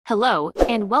Hello,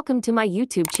 and welcome to my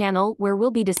YouTube channel where we'll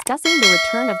be discussing the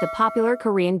return of the popular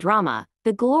Korean drama,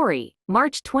 The Glory.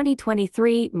 March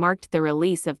 2023 marked the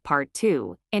release of Part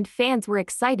 2, and fans were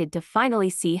excited to finally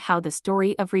see how the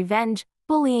story of revenge,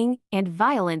 bullying, and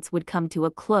violence would come to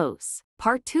a close.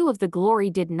 Part 2 of The Glory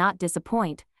did not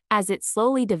disappoint, as it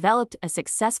slowly developed a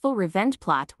successful revenge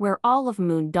plot where all of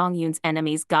Moon Dong-eun's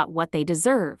enemies got what they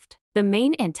deserved. The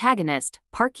main antagonist,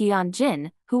 Park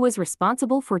Yeon-jin, who was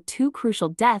responsible for two crucial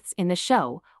deaths in the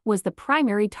show, was the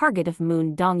primary target of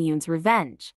Moon Dong-eun's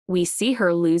revenge. We see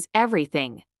her lose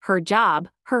everything: her job,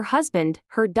 her husband,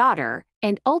 her daughter,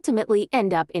 and ultimately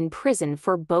end up in prison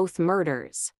for both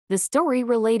murders. The story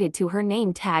related to her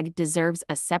name tag deserves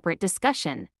a separate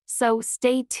discussion, so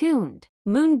stay tuned.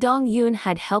 Moon Dong-eun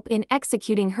had help in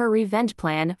executing her revenge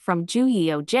plan from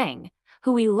Joo-yeongjung,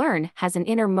 who we learn has an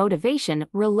inner motivation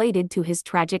related to his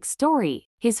tragic story.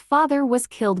 His father was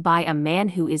killed by a man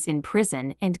who is in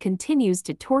prison and continues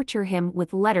to torture him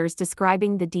with letters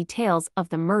describing the details of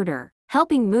the murder.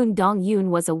 Helping Moon Dong-eun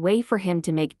was a way for him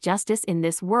to make justice in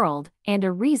this world and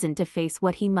a reason to face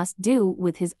what he must do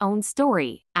with his own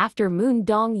story. After Moon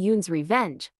Dong-eun's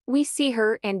revenge, we see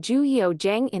her and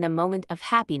Joo-yeongjung in a moment of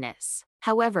happiness.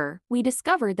 However, we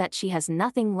discover that she has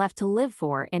nothing left to live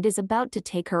for and is about to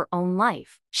take her own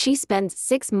life. She spends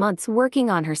 6 months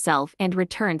working on herself and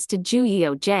returns to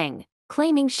Joo-yeongjung,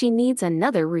 claiming she needs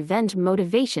another revenge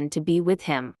motivation to be with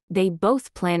him. They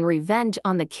both plan revenge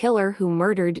on the killer who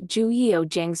murdered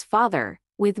Joo-yeongjung's father,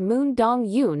 with Moon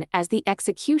Dong-eun as the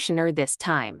executioner this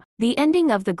time. The ending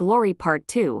of The Glory Part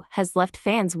 2 has left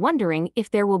fans wondering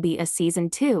if there will be a Season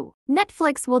 2.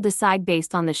 Netflix will decide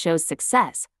based on the show's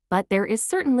success, but there is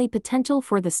certainly potential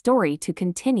for the story to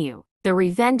continue. The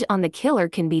revenge on the killer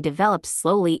can be developed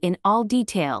slowly in all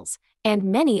details, and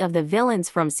many of the villains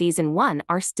from Season 1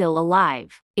 are still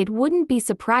alive. It wouldn't be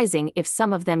surprising if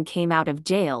some of them came out of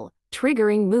jail,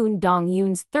 triggering Moon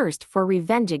Dong-eun's thirst for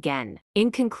revenge again.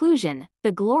 In conclusion,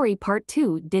 The Glory Part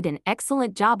 2 did an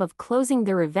excellent job of closing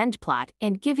the revenge plot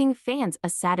and giving fans a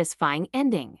satisfying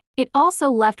ending. It also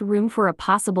left room for a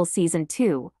possible Season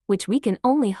 2, which we can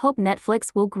only hope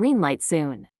Netflix will greenlight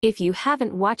soon. If you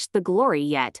haven't watched The Glory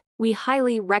yet, we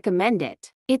highly recommend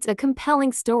it. It's a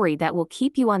compelling story that will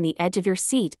keep you on the edge of your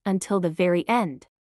seat until the very end.